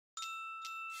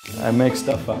I make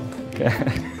stuff up. Okay.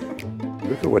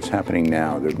 Look at what's happening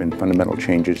now. There have been fundamental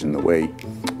changes in the way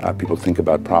people think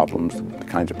about problems, the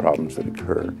kinds of problems that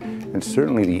occur, and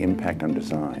certainly the impact on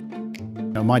design.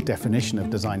 Now, my definition of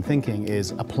design thinking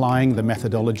is applying the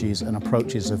methodologies and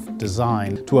approaches of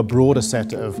design to a broader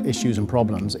set of issues and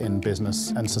problems in business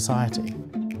and society.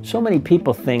 So many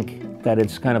people think that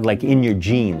it's kind of like in your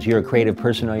genes. You're a creative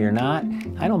person or you're not.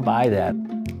 I don't buy that.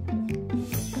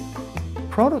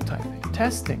 Prototyping,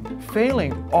 testing,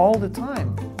 failing all the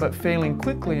time, but failing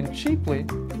quickly and cheaply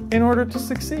in order to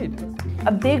succeed.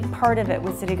 A big part of it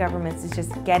with city governments is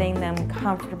just getting them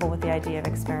comfortable with the idea of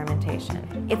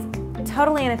experimentation. It's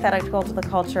totally antithetical to the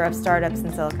culture of startups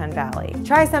in Silicon Valley.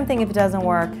 Try something, if it doesn't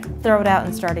work, throw it out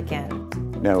and start again.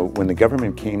 Now, when the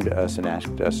government came to us and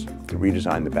asked us to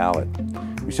redesign the ballot,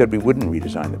 we said we wouldn't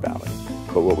redesign the ballot,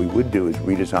 but what we would do is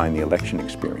redesign the election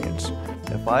experience.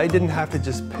 If I didn't have to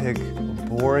just pick a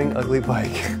boring, ugly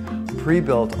bike,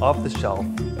 pre-built off the shelf,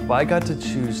 if I got to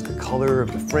choose the color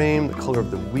of the frame, the color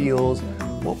of the wheels,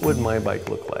 what would my bike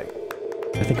look like?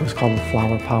 I think it was called the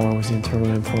Flower Power was the internal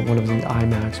name for one of the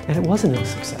iMacs, and it wasn't a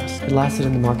success. It lasted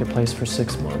in the marketplace for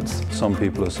 6 months. Some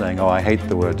people are saying, oh, I hate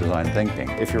the word design thinking.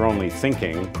 If you're only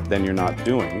thinking, then you're not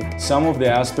doing. Some of the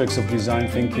aspects of design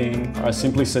thinking are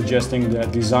simply suggesting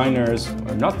that designers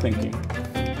are not thinking.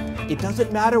 It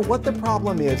doesn't matter what the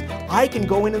problem is, I can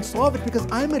go in and solve it because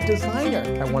I'm a designer.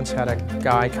 I once had a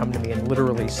guy come to me and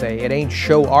literally say, it ain't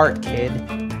show art, kid.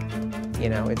 You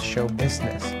know, it's show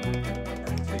business.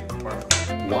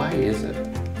 Why is it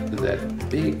that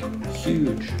big,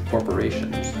 huge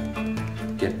corporations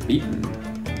get beaten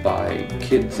by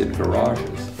kids in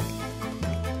garages?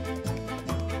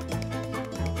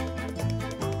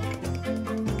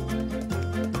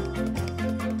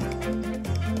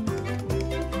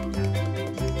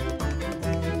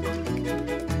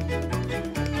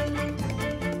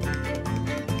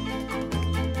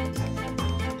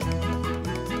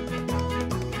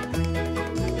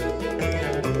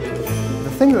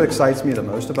 The thing that excites me the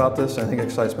most about this, and I think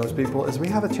excites most people, is we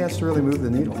have a chance to really move the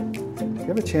needle. We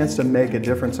have a chance to make a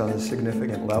difference on a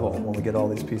significant level when we get all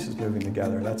these pieces moving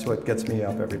together. That's what gets me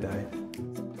up every day.